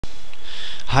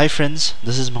Hi friends,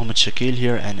 this is Mohammed Shakil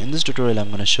here, and in this tutorial I'm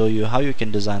going to show you how you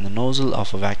can design the nozzle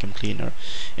of a vacuum cleaner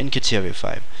in Catia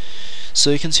V5.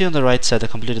 So you can see on the right side I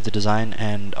completed the design,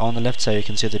 and on the left side you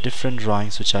can see the different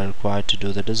drawings which are required to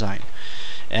do the design.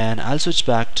 And I'll switch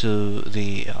back to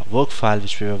the work file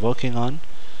which we were working on,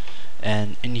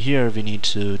 and in here we need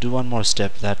to do one more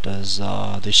step, that is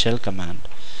the shell command.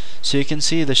 So you can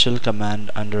see the shell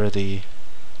command under the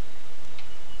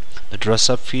dress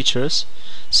up features.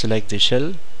 Select the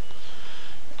shell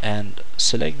and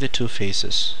select the two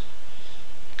faces,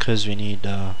 because we need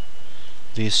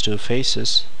these two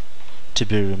faces to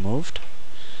be removed,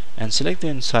 and select the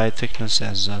inside thickness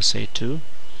as say 2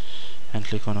 and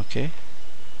click on OK,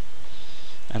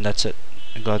 and that's it.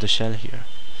 I got the shell here.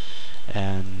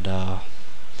 And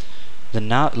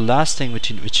the last thing which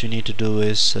you need to do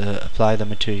is apply the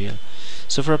material.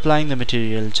 So for applying the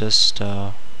material, just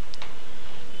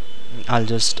I'll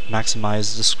just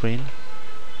maximize the screen,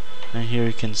 and here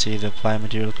you can see the apply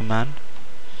material command.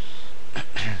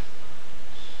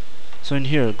 So in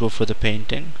here go for the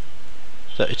painting.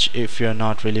 So if you're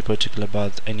not really particular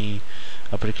about any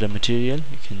particular material,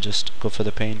 you can just go for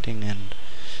the painting and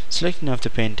select any of the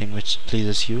painting which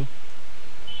pleases you,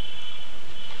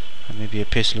 and maybe a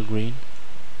pastel green,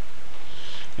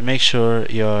 and make sure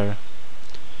your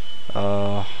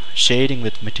shading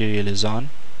with material is on.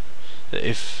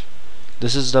 If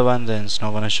this is the one, then it's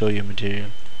not going to show you material.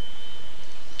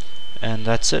 And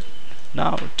that's it.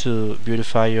 Now to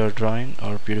beautify your drawing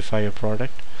or beautify your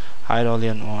product, hide all the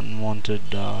unwanted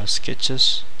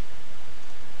sketches.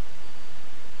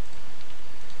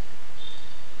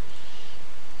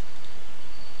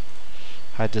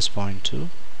 Hide this point too.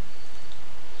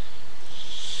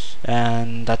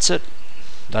 And that's it.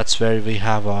 That's where we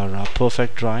have our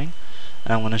perfect drawing.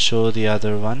 And I'm going to show the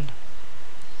other one,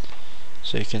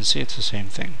 so you can see it's the same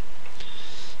thing.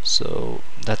 So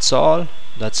that's all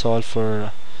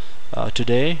for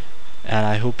today, and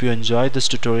I hope you enjoyed this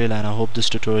tutorial, and I hope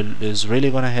this tutorial is really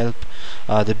gonna help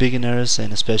the beginners,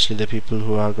 and especially the people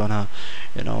who are gonna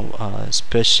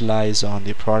specialize on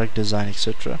the product design,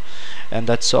 etc. And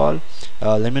that's all.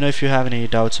 Let me know if you have any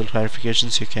doubts or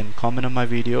clarifications. You can comment on my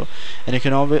video, and you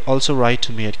can also write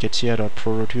to me at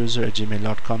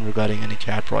catia.prorotuser@gmail.com regarding any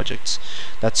CAD projects.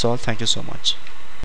 That's all. Thank you so much.